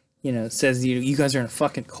 right? Says, you guys are in a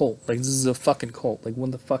fucking cult. Like, this is a fucking cult. Like,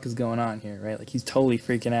 what the fuck is going on here, right? Like, he's totally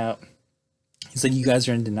freaking out. He's like, you guys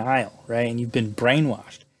are in denial, right? And you've been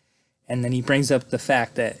brainwashed. And then he brings up the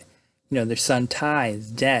fact that, their son Ty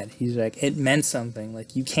is dead. He's like, it meant something.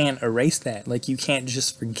 Like, you can't erase that. Like, you can't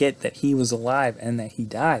just forget that he was alive and that he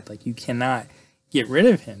died. Like, you cannot get rid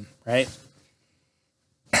of him, right?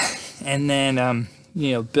 And then,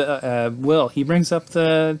 Will, he brings up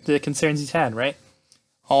the concerns he's had, right?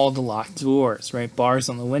 All the locked doors, right? Bars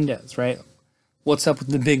on the windows, right? What's up with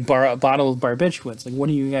the big bottle of barbiturates? Like, what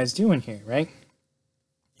are you guys doing here, right?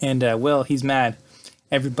 And Will, he's mad.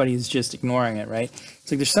 Everybody's just ignoring it, right?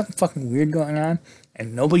 It's like there's something fucking weird going on,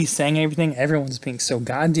 and nobody's saying anything. Everyone's being so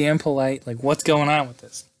goddamn polite. Like, what's going on with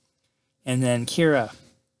this? And then Kira,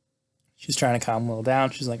 she's trying to calm Will down.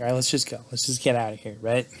 She's like, all right, let's just go. Let's just get out of here,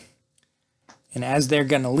 right? And as they're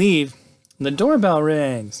going to leave, the doorbell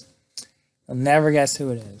rings. You'll never guess who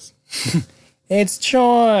it is. It's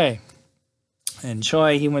Choi. And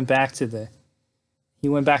Choi, he went back to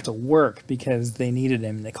work because they needed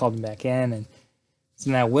him. They called him back in, and so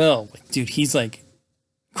now Will, dude, he's like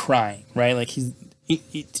crying, right? Like he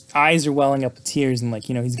eyes are welling up with tears, and like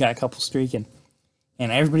he's got a couple streaking,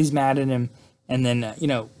 and everybody's mad at him. And then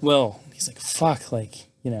Will, he's like, fuck, like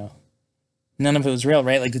none of it was real,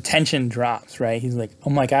 right? Like the tension drops, right? He's like, oh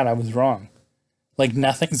my god, I was wrong. Like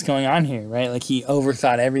nothing's going on here, right? Like he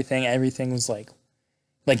overthought everything. Everything was like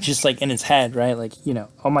just like in his head, right? Like,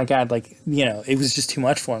 oh my god, like, it was just too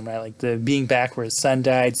much for him, right? Like the being back where his son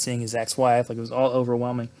died, seeing his ex-wife, like it was all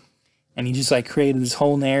overwhelming. And he just like created this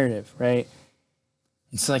whole narrative, right?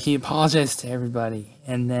 It's like he apologized to everybody.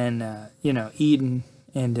 And then, Eden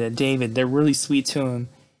and David, they're really sweet to him.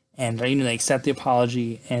 And, they accept the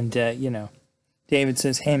apology. And, David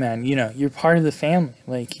says, hey man, you're part of the family.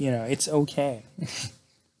 Like, it's okay.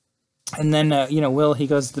 And then, Will, he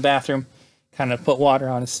goes to the bathroom. kind of put water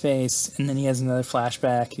on his face, and then he has another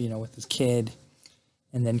flashback, with his kid,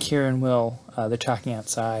 and then Kira and Will, they're talking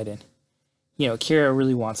outside, and Kira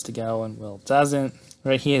really wants to go, and Will doesn't.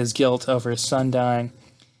 Right? He has guilt over his son dying,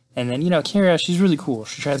 and then Kira, she's really cool.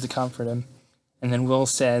 She tries to comfort him, and then Will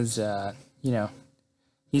says,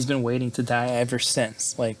 he's been waiting to die ever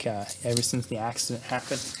since, ever since the accident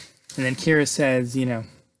happened. And then Kira says,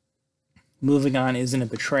 moving on isn't a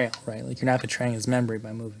betrayal, right? Like, you're not betraying his memory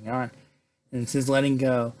by moving on. And it says letting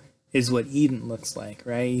go is what Eden looks like,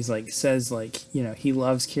 right? He's says he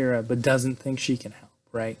loves Kira but doesn't think she can help,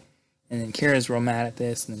 right? And then Kira's real mad at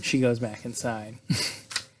this, and then she goes back inside.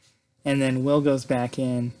 And then Will goes back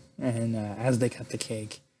in, and as they cut the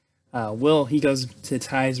cake, Will, he goes to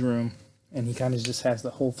Ty's room, and he kind of just has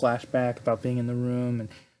the whole flashback about being in the room and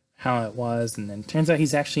how it was, and then turns out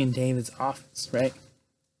he's actually in David's office, right?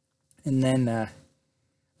 And then I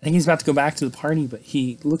think he's about to go back to the party, but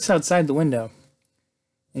he looks outside the window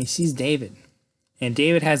and he sees David. And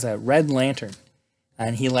David has a red lantern,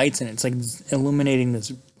 and he lights it. It's illuminating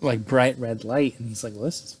this bright red light, and he's like, well,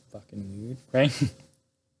 this is fucking weird, right?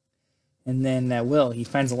 And then Will, he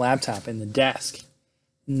finds a laptop in the desk,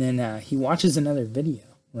 and then he watches another video,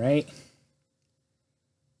 right?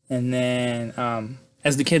 And then,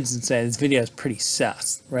 as the kids would say, this video is pretty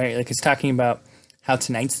sus, right? It's talking about how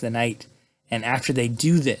tonight's the night, and after they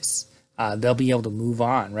do this, they'll be able to move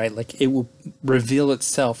on, right? It will reveal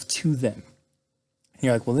itself to them. And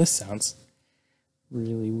you're like, well, this sounds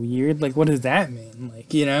really weird. What does that mean?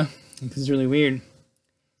 It's really weird.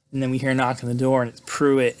 And then we hear a knock on the door, and it's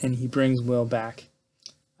Pruitt, and he brings Will back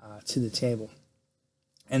to the table.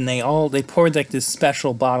 And they poured this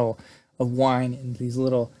special bottle of wine in these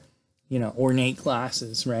little, ornate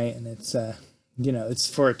glasses, right? And it's,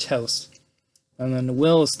 it's for a toast. And then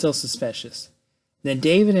Will is still suspicious. Then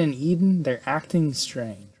David and Eden, they're acting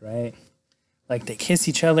strange, right? They kiss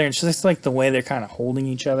each other, and it's just the way they're kind of holding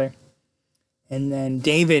each other. And then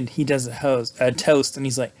David, he does a toast, and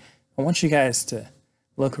he's like, I want you guys to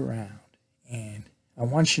look around, and I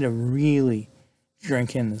want you to really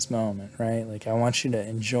drink in this moment, right? I want you to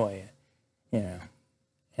enjoy it,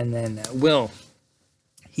 And then Will,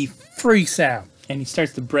 he freaks out, and he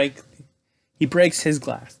starts to he breaks his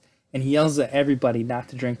glass. And he yells at everybody not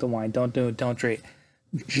to drink the wine. Don't do it. Don't drink.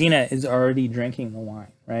 Gina is already drinking the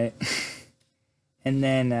wine, right? And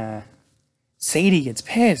then Sadie gets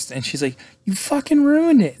pissed, and she's like, you fucking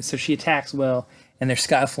ruined it. So she attacks Will, and they're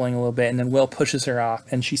scuffling a little bit, and then Will pushes her off,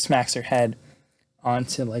 and she smacks her head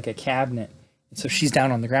onto a cabinet. And so she's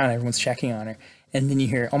down on the ground. Everyone's checking on her. And then you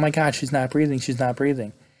hear, oh my God, she's not breathing. She's not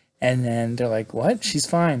breathing. And then they're like, what? She's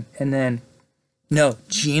fine. And then, no,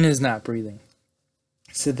 Gina's not breathing.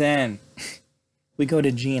 So then we go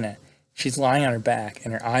to Gina. She's lying on her back,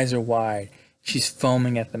 and her eyes are wide. She's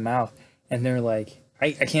foaming at the mouth. And they're like,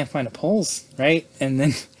 I can't find a pulse, right? And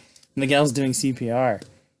then Miguel's doing CPR.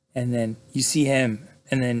 And then you see him,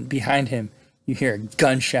 and then behind him, you hear a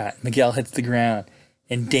gunshot. Miguel hits the ground,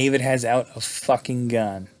 and David has out a fucking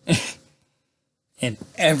gun. And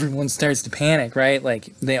everyone starts to panic, right?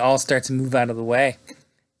 They all start to move out of the way.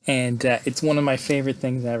 And it's one of my favorite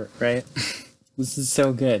things ever, right? This is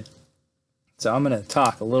so good. So I'm going to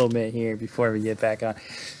talk a little bit here before we get back on.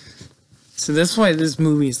 So that's why this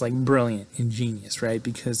movie is brilliant and genius, right?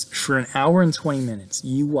 Because for an hour and 20 minutes,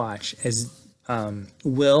 you watch as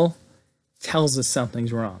Will tells us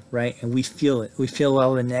something's wrong, right? And we feel it. We feel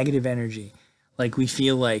all the negative energy. We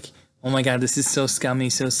feel oh my God, this is so scummy,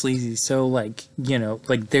 so sleazy, so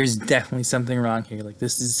there's definitely something wrong here.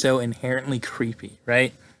 This is so inherently creepy,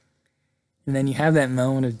 right? And then you have that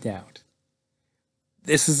moment of doubt.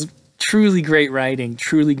 This is truly great writing,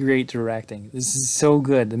 truly great directing. This is so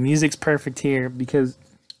good. The music's perfect here because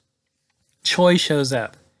Choi shows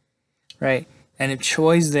up, right? And if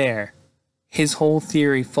Choi's there, his whole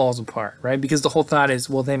theory falls apart, right? Because the whole thought is,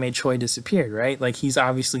 well, they made Choi disappear, right? He's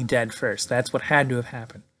obviously dead first. That's what had to have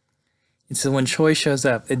happened. And so when Choi shows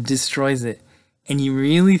up, it destroys it. And you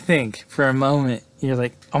really think for a moment, you're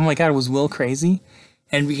like, oh my God, was Will crazy?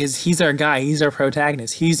 And because he's our guy, he's our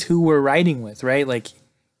protagonist, he's who we're writing with, right?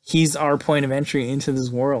 He's our point of entry into this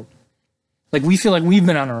world. We feel like we've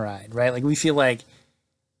been on a ride, right? We feel like,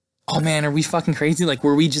 oh man, are we fucking crazy?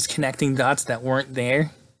 Were we just connecting dots that weren't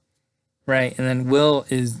there? Right? And then Will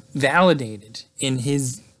is validated in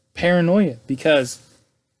his paranoia because,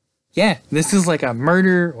 yeah, this is a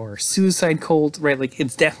murder or suicide cult, right?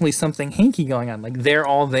 It's definitely something hanky going on. They're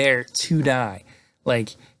all there to die.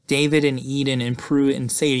 David and Eden and Pruitt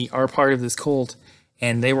and Sadie are part of this cult,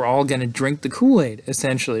 and they were all going to drink the Kool-Aid,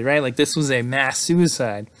 essentially, right? This was a mass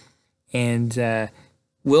suicide, and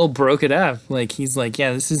Will broke it up. He's like,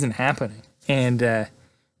 yeah, this isn't happening. And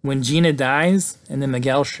when Gina dies and then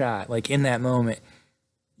Miguel shot, like in that moment,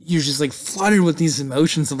 you're just like flooded with these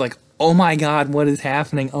emotions of like, oh my God, what is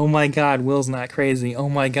happening? Oh my God, Will's not crazy. Oh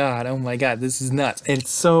my God, this is nuts. And it's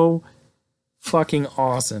so fucking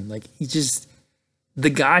awesome. Like, the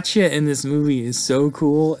gotcha in this movie is so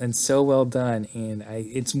cool and so well done. And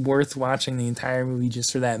it's worth watching the entire movie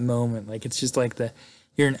just for that moment. Like, it's just like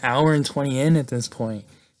you're an hour and 20 in at this point.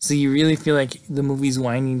 So you really feel like the movie's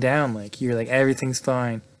winding down. Like, you're like, everything's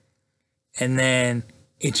fine. And then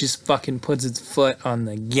it just fucking puts its foot on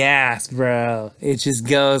the gas, bro. It just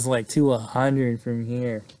goes like to 100 from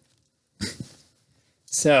here.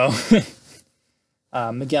 So,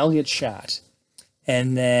 Miguel gets shot.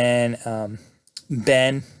 And then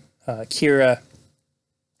Ben, Kira,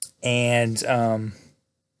 and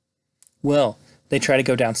Will, they try to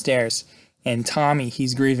go downstairs. And Tommy,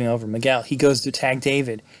 he's grieving over Miguel. He goes to attack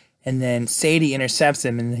David. And then Sadie intercepts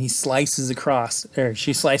him, and then she slices across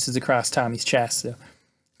Tommy's chest. So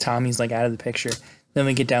Tommy's like out of the picture. Then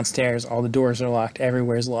we get downstairs, all the doors are locked,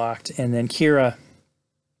 everywhere's locked, and then Kira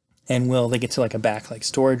and Will, they get to like a back like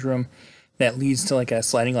storage room that leads to like a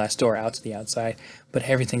sliding glass door out to the outside, but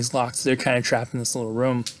everything's locked, so they're kind of trapped in this little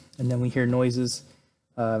room. And then we hear noises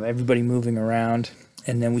of everybody moving around,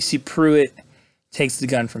 and then we see Pruitt takes the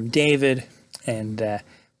gun from David, and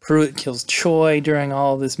Pruitt kills Choi during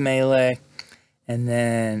all this melee. And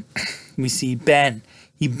then we see Ben.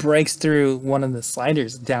 He breaks through one of the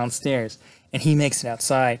sliders downstairs, and he makes it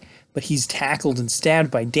outside. But he's tackled and stabbed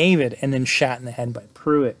by David and then shot in the head by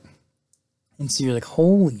Pruitt. And so you're like,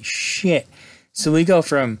 holy shit. So we go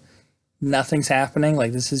from nothing's happening,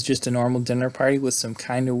 like this is just a normal dinner party with some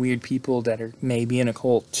kind of weird people that are maybe in a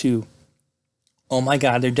cult, to, oh my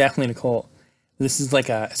God, they're definitely in a cult. This is like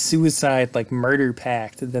a suicide, like murder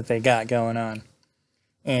pact that they got going on.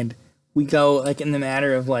 And we go like in the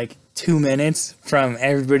matter of like 2 minutes from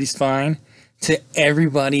everybody's fine to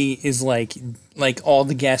everybody is like all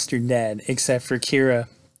the guests are dead except for Kira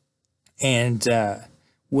and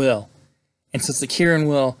Will. And so it's like Kira and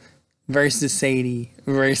Will versus Sadie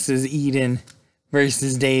versus Eden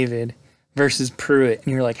versus David versus Pruitt.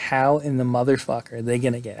 And you're like, how in the motherfucker are they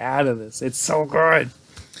going to get out of this? It's so good.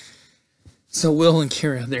 So Will and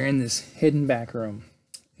Kira, they're in this hidden back room.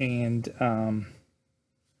 And,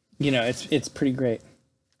 it's pretty great.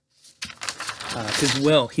 Because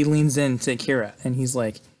Will, he leans into Kira and he's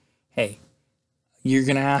like, hey, you're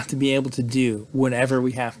going to have to be able to do whatever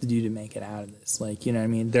we have to do to make it out of this. Like, you know what I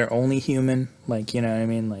mean? They're only human. Like, you know what I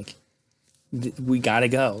mean? Like, we got to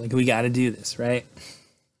go. Like, we got to do this, right?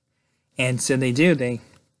 And so they do. They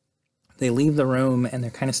leave the room and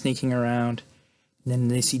they're kind of sneaking around. And then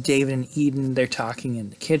they see David and Eden. They're talking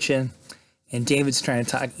in the kitchen. And David's trying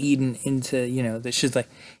to talk Eden into, he's like,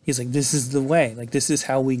 this is the way. Like, this is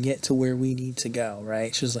how we get to where we need to go,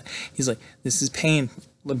 right? He's like, this is pain.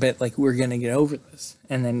 A bit like we're gonna get over this.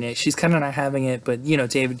 And then she's kind of not having it, but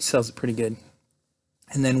David sells it pretty good.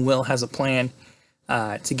 And then Will has a plan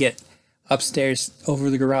to get upstairs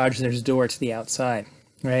over the garage. There's a door to the outside,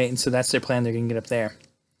 right? And so that's their plan. They're gonna get up there.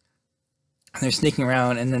 And they're sneaking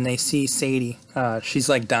around, and then they see Sadie. She's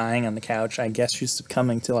like dying on the couch. I guess she's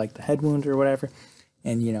succumbing to like the head wound or whatever,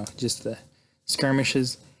 and just the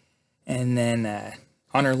skirmishes. And then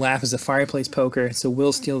on her lap is a fireplace poker, so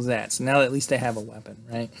Will steals that. So now at least they have a weapon,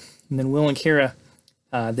 right? And then Will and Kira,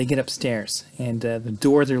 they get upstairs, and the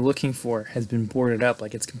door they're looking for has been boarded up,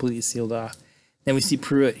 like it's completely sealed off. Then we see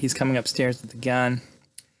Pruitt. He's coming upstairs with the gun,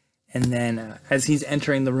 and then as he's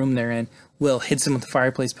entering the room they're in, Will hits him with the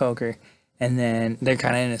fireplace poker, and then they're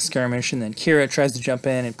kind of in a skirmish, and then Kira tries to jump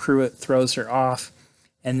in, and Pruitt throws her off,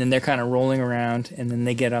 and then they're kind of rolling around, and then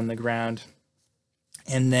they get on the ground,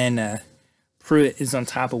 and then Pruitt is on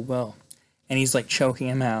top of Will, and he's like choking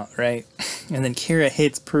him out, right? And then Kira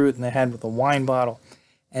hits Pruitt in the head with a wine bottle,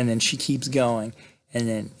 and then she keeps going, and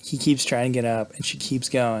then he keeps trying to get up, and she keeps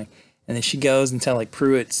going, and then she goes until like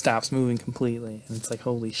Pruitt stops moving completely, and it's like,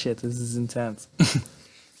 holy shit, this is intense.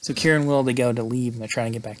 So Kira and Will, they go to leave, and they're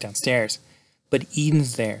trying to get back downstairs, but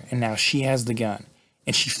Eden's there, and now she has the gun,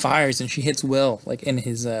 and she fires, and she hits Will like in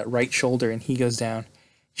his right shoulder, and he goes down.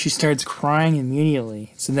 She starts crying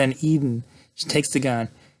immediately, so then Eden, she takes the gun,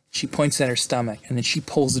 she points at her stomach, and then she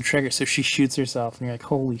pulls the trigger, so she shoots herself, and you're like,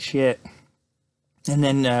 holy shit. And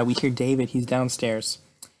then we hear David, he's downstairs,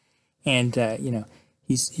 and,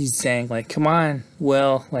 he's saying, like, come on,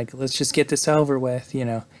 Will, like, let's just get this over with,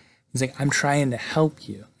 He's like, I'm trying to help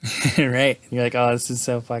you, right? And you're like, oh, this is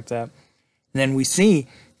so fucked up. And then we see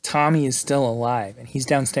Tommy is still alive, and he's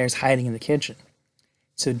downstairs hiding in the kitchen.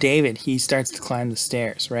 So David, he starts to climb the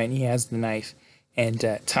stairs, right? And he has the knife.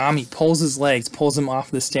 And Tommy pulls his legs, pulls him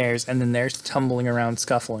off the stairs, and then they're tumbling around,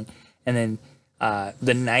 scuffling. And then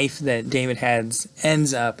the knife that David has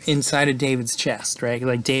ends up inside of David's chest, right?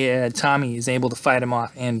 Like Tommy is able to fight him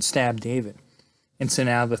off and stab David. And so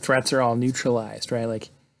now the threats are all neutralized, right? Like,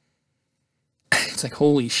 it's like,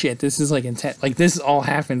 holy shit, this is like intense. Like, this all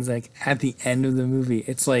happens like at the end of the movie.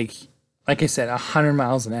 It's like I said, 100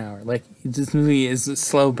 miles an hour. Like, this movie is a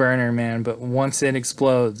slow burner, man. But once it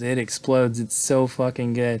explodes, it explodes. It's so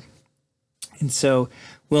fucking good. And so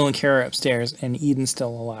Will and Kara are upstairs, and Eden's still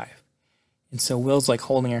alive. And so Will's like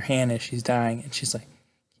holding her hand as she's dying, and she's like,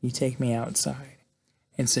 "Can you take me outside?"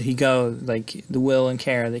 And so he goes, like, the Will and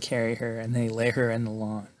Kara, they carry her, and they lay her in the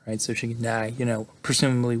lawn, right? So she can die, you know,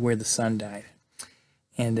 presumably where the son died.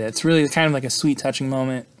 And it's really kind of like a sweet, touching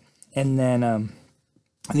moment. And then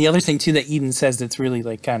the other thing, too, that Eden says that's really,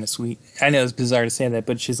 like, kind of sweet. I know it's bizarre to say that,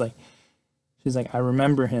 but she's like, I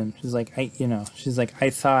remember him. She's like, I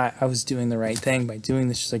thought I was doing the right thing by doing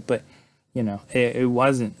this. She's like, but, you know, it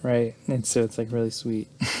wasn't, right? And so it's, like, really sweet.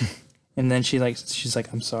 And then she's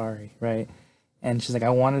like, I'm sorry, right? And she's like, I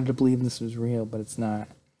wanted to believe this was real, but it's not.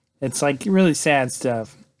 It's, like, really sad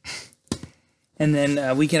stuff. And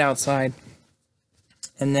then we get outside.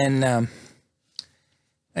 And then,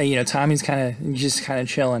 you know, Tommy's just kind of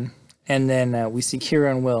chilling. And then we see Kira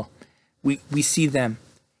and Will. We see them.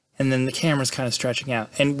 And then the camera's kind of stretching out.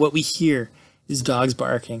 And what we hear is dogs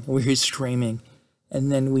barking. We hear screaming.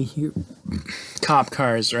 And then we hear cop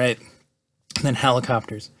cars, right? And then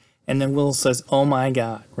helicopters. And then Will says, "Oh my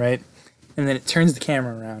God," right? And then it turns the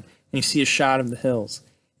camera around. And you see a shot of the hills.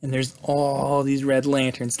 And there's all these red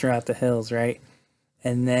lanterns throughout the hills, right?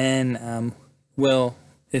 And then Will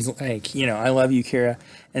is like, you know, "I love you, Kira."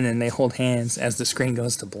 And then they hold hands as the screen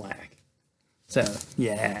goes to black. So,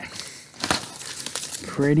 yeah.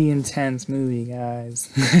 Pretty intense movie, guys.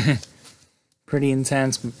 Pretty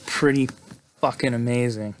intense, pretty fucking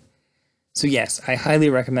amazing. So, yes, I highly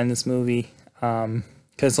recommend this movie.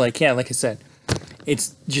 Because, like I said,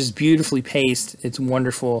 it's just beautifully paced. It's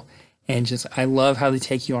wonderful. And just, I love how they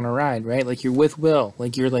take you on a ride, right? Like, you're with Will.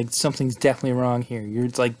 Like, you're like, something's definitely wrong here. You're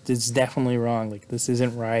like, this is definitely wrong. Like, this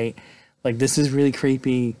isn't right. Like, this is really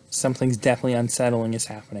creepy. Something's definitely unsettling is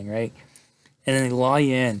happening, right? And then they lull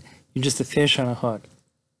you in. You're just a fish on a hook.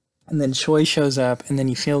 And then Choi shows up, and then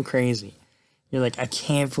you feel crazy. You're like, I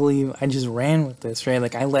can't believe I just ran with this, right?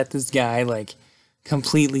 Like, I let this guy, like,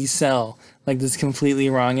 completely sell, like, this completely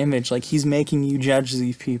wrong image. Like, he's making you judge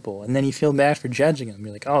these people. And then you feel bad for judging them.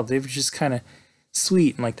 You're like, oh, they were just kind of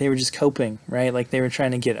sweet, and, like, they were just coping, right? Like, they were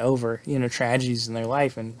trying to get over, you know, tragedies in their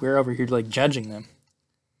life, and we're over here, like, judging them.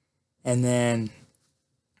 And then,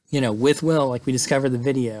 you know, with Will, like, we discover the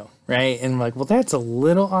video, right? And we're like, well, that's a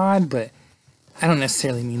little odd, but I don't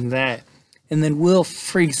necessarily mean that. And then Will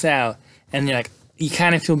freaks out, and you're like, you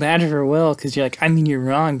kind of feel bad for Will, because you're like, I mean, you're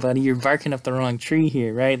wrong, buddy. You're barking up the wrong tree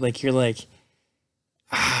here, right? Like, you're like,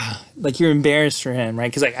 like, you're embarrassed for him,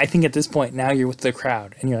 right? Because I think at this point, now you're with the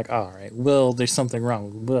crowd, and you're like, oh, all right, Will, there's something wrong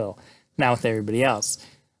with Will, not with everybody else,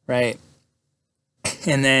 right?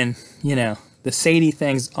 And then, you know, the Sadie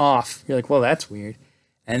thing's off. You're like, well, that's weird.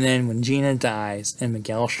 And then when Gina dies and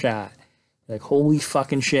Miguel's shot, you're like, holy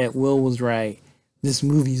fucking shit, Will was right. This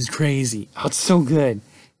movie is crazy. Oh, it's so good.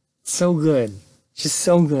 So good. Just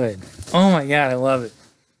so good. Oh my God, I love it.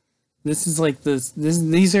 This is like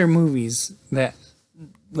these are movies that,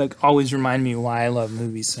 like, always remind me why I love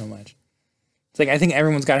movies so much. It's like, I think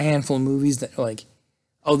everyone's got a handful of movies that are like,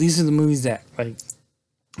 oh, these are the movies that, like,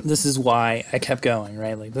 this is why I kept going,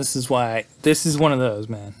 right? Like, this is one of those,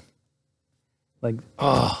 man. Like,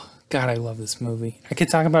 oh, God, I love this movie. I could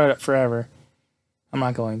talk about it forever. I'm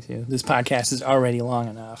not going to. This podcast is already long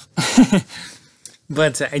enough.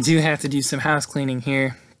 But I do have to do some house cleaning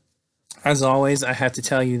here. As always, I have to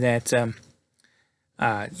tell you that,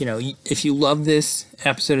 you know, if you love this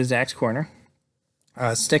episode of Zach's Corner,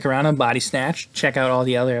 stick around on Body Snatch. Check out all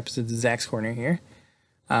the other episodes of Zach's Corner here.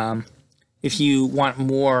 If you want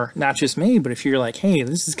more, not just me, but if you're like, hey,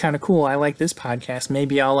 this is kind of cool, I like this podcast,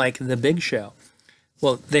 maybe I'll like The Big Show.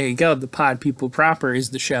 Well, there you go. The Pod People Proper is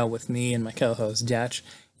the show with me and my co-hosts, Dutch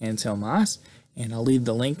and Tomas. And I'll leave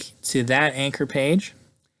the link to that Anchor page.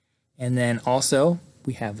 And then also,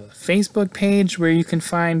 we have a Facebook page where you can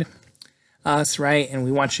find us, right? And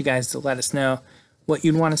we want you guys to let us know what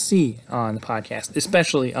you'd want to see on the podcast,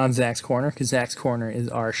 especially on Zach's Corner, because Zach's Corner is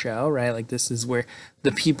our show, right? Like, this is where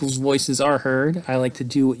the people's voices are heard. I like to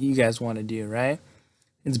do what you guys want to do, right?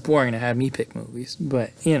 It's boring to have me pick movies,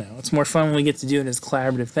 but, you know, it's more fun when we get to do it as a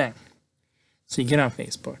collaborative thing. So you get on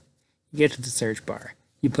Facebook, you get to the search bar,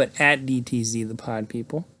 you put @DTZ the Pod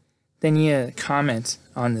People, then you comment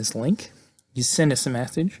on this link, you send us a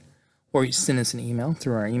message or you send us an email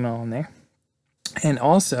through our email on there. And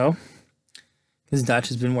also, because Dutch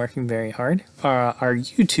has been working very hard, our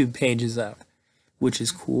YouTube page is up, which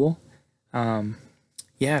is cool.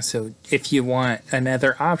 Yeah, so if you want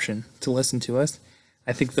another option to listen to us,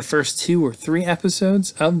 I think the first 2 or 3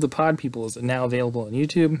 episodes of the Pod People is now available on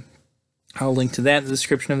YouTube. I'll link to that in the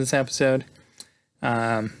description of this episode.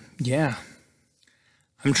 Yeah.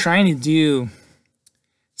 I'm trying to do...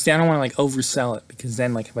 See, I don't want to, like, oversell it, because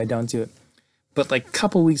then, like, if I don't do it... But, like, a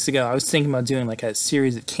couple weeks ago, I was thinking about doing, like, a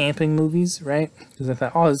series of camping movies, right? Because I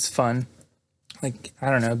thought, oh, it's fun. Like,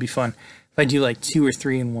 I don't know, it'd be fun if I do, like, 2 or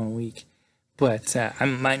 3 in 1 week. But I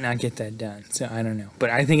might not get that done, so I don't know.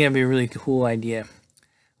 But I think it'd be a really cool idea.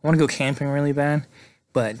 I want to go camping really bad,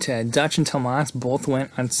 but Dutch and Tomas both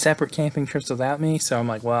went on separate camping trips without me, so I'm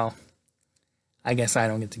like, well, I guess I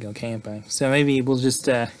don't get to go camping. So maybe we'll just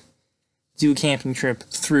do a camping trip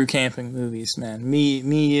through camping movies, man. Me,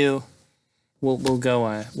 you. We'll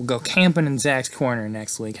go camping in Zach's Corner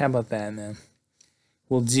next week. How about that, man?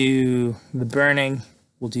 We'll do The Burning.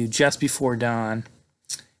 We'll do Just Before Dawn.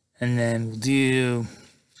 And then we'll do,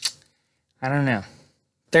 I don't know,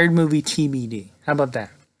 third movie TBD. How about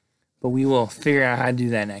that? But we will figure out how to do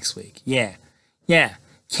that next week. Yeah.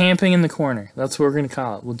 Camping in the Corner. That's what we're going to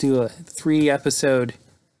call it. We'll do a 3-episode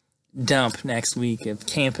dump next week of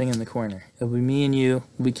Camping in the Corner. It'll be me and you.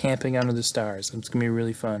 We'll be camping under the stars. It's going to be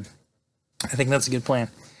really fun. I think that's a good plan.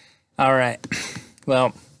 All right.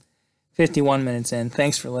 Well, 51 minutes in.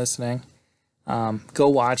 Thanks for listening. Go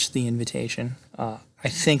watch The Invitation. I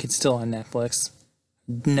think it's still on Netflix.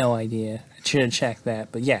 No idea. I should have checked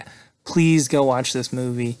that. But yeah, please go watch this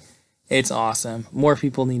movie. It's awesome. More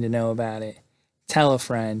people need to know about it. Tell a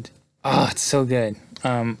friend. Oh, it's so good.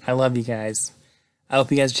 I love you guys. I hope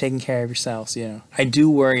you guys are taking care of yourselves. You know, I do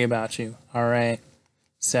worry about you. All right.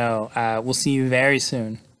 So we'll see you very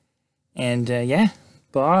soon. And yeah,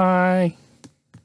 bye.